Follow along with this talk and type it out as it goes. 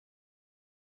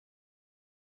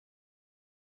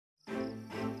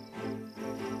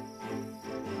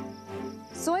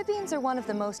Soybeans are one of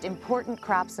the most important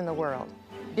crops in the world.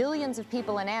 Billions of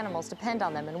people and animals depend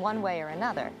on them in one way or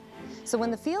another. So when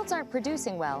the fields aren't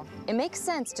producing well, it makes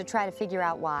sense to try to figure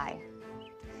out why.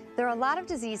 There are a lot of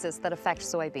diseases that affect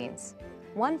soybeans.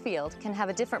 One field can have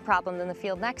a different problem than the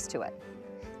field next to it.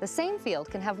 The same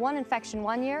field can have one infection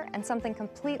one year and something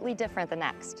completely different the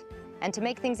next. And to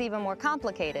make things even more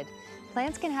complicated,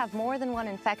 plants can have more than one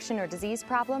infection or disease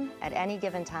problem at any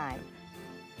given time.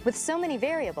 With so many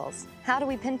variables, how do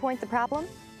we pinpoint the problem?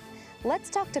 Let's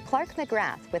talk to Clark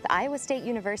McGrath with Iowa State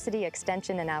University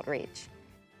Extension and Outreach.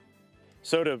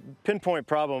 So to pinpoint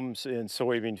problems in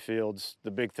soybean fields, the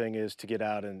big thing is to get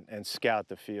out and scout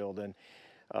the field and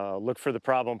look for the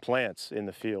problem plants in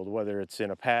the field, whether it's in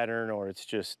a pattern or it's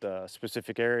just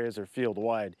specific areas or field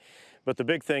wide. But the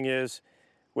big thing is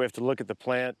we have to look at the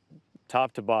plant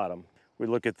top to bottom. We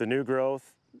look at the new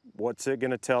growth. What's it going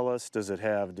to tell us? Does it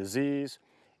have disease,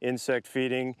 insect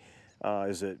feeding?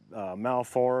 Is it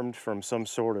malformed from some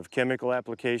sort of chemical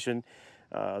application?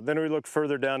 Then we look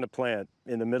further down the plant.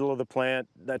 In the middle of the plant,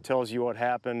 that tells you what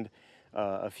happened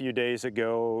a few days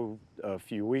ago, a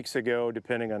few weeks ago,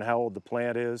 depending on how old the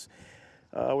plant is.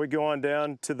 We go on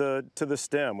down to the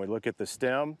stem. We look at the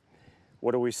stem.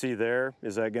 What do we see there?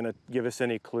 Is that going to give us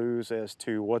any clues as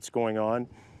to what's going on?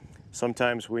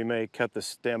 Sometimes we may cut the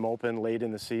stem open late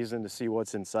in the season to see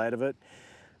what's inside of it.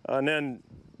 And then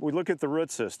we look at the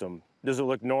root system. Does it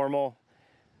look normal,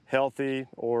 healthy,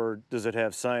 or does it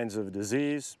have signs of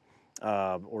disease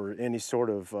or any sort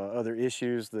of other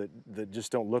issues that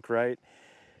just don't look right?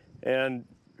 And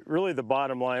really the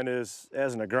bottom line is,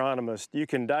 as an agronomist, you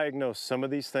can diagnose some of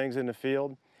these things in the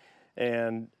field,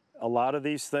 and a lot of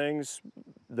these things,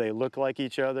 they look like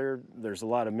each other. There's a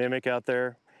lot of mimic out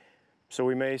there. So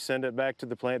we may send it back to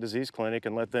the plant disease clinic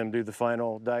and let them do the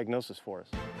final diagnosis for us.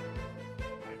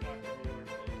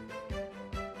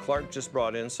 Clark just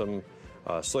brought in some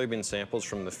soybean samples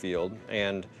from the field,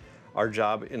 and our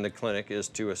job in the clinic is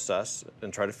to assess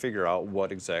and try to figure out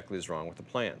what exactly is wrong with the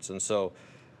plants. And so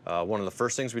one of the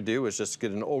first things we do is just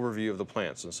get an overview of the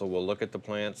plants. And so we'll look at the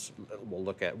plants, we'll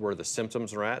look at where the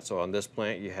symptoms are at. So on this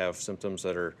plant, you have symptoms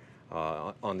that are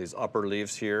on these upper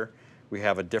leaves here. We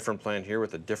have a different plant here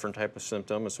with a different type of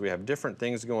symptom. So we have different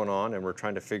things going on, and we're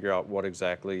trying to figure out what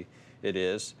exactly it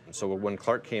is. So when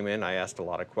Clark came in, I asked a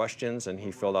lot of questions, and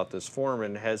he filled out this form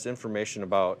and has information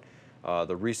about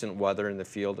the recent weather in the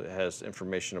field. It has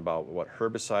information about what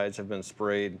herbicides have been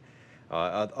sprayed,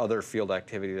 other field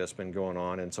activity that's been going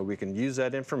on. And so we can use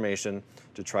that information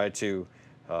to try to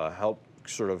help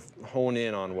sort of hone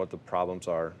in on what the problems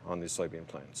are on these soybean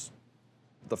plants.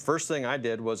 The first thing I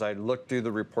did was I looked through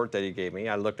the report that he gave me.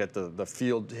 I looked at the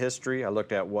field history. I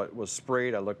looked at what was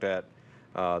sprayed. I looked at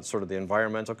sort of the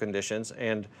environmental conditions,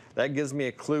 and that gives me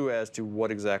a clue as to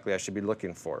what exactly I should be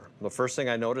looking for. The first thing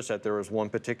I noticed that there was one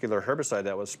particular herbicide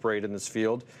that was sprayed in this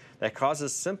field that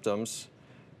causes symptoms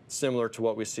similar to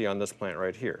what we see on this plant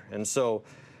right here. And so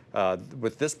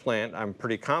with this plant, I'm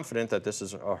pretty confident that this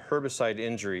is a herbicide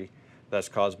injury that's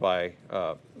caused by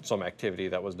some activity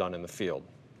that was done in the field.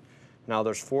 Now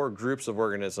there's 4 groups of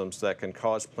organisms that can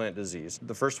cause plant disease.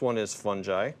 The first one is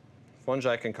fungi.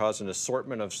 Fungi can cause an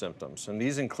assortment of symptoms, and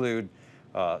these include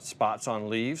spots on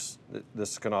leaves.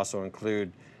 This can also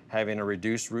include having a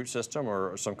reduced root system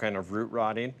or some kind of root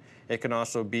rotting. It can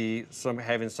also be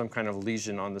having some kind of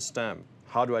lesion on the stem.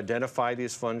 How to identify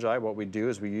these fungi? What we do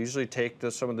is we usually take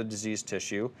some of the diseased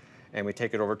tissue and we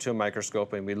take it over to a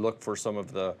microscope and we look for some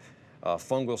of the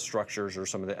fungal structures or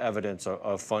some of the evidence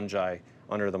of fungi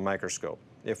under the microscope.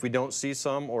 If we don't see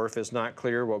some, or if it's not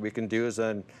clear, what we can do is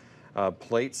then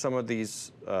plate some of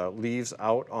these leaves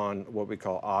out on what we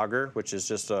call agar, which is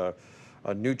just a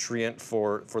nutrient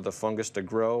for the fungus to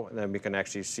grow, and then we can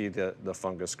actually see the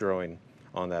fungus growing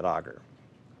on that agar.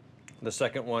 The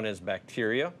second one is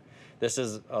bacteria. This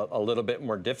is a little bit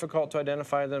more difficult to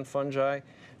identify than fungi,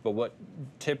 but what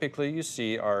typically you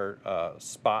see are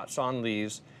spots on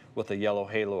leaves with a yellow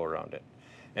halo around it.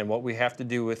 And what we have to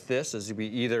do with this is we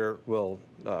either will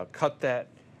cut that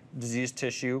diseased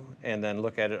tissue and then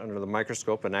look at it under the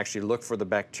microscope and actually look for the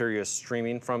bacteria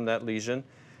streaming from that lesion.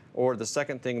 Or the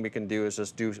second thing we can do is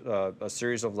just do a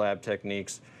series of lab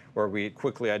techniques where we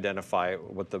quickly identify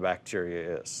what the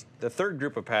bacteria is. The third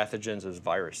group of pathogens is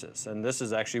viruses, and this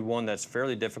is actually one that's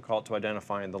fairly difficult to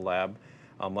identify in the lab,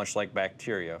 much like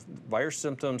bacteria. Virus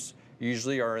symptoms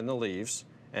usually are in the leaves,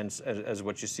 and as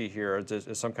what you see here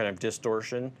is some kind of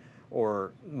distortion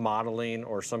or mottling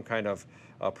or some kind of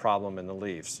problem in the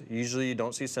leaves. Usually you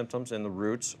don't see symptoms in the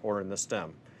roots or in the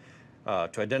stem.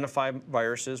 To identify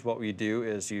viruses, what we do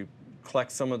is you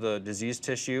collect some of the diseased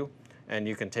tissue and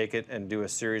you can take it and do a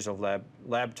series of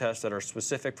lab tests that are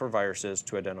specific for viruses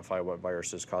to identify what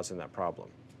virus is causing that problem.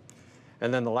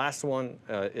 And then the last one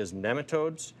is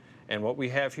nematodes. And what we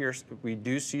have here, we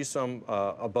do see some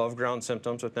above ground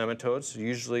symptoms with nematodes.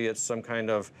 Usually it's some kind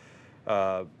of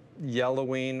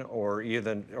yellowing or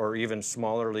even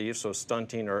smaller leaves, so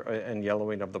stunting and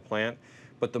yellowing of the plant.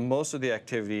 But most of the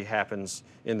activity happens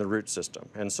in the root system.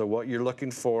 And so what you're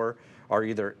looking for are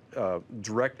either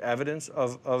direct evidence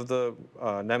of the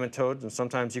nematodes, and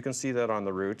sometimes you can see that on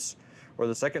the roots, or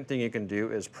the second thing you can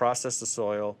do is process the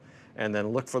soil and then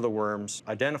look for the worms,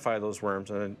 identify those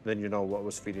worms, and then you know what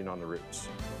was feeding on the roots.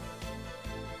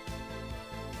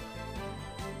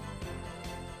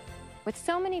 With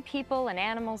so many people and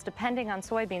animals depending on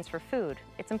soybeans for food,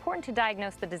 it's important to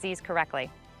diagnose the disease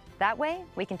correctly. That way,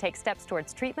 we can take steps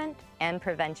towards treatment and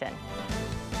prevention.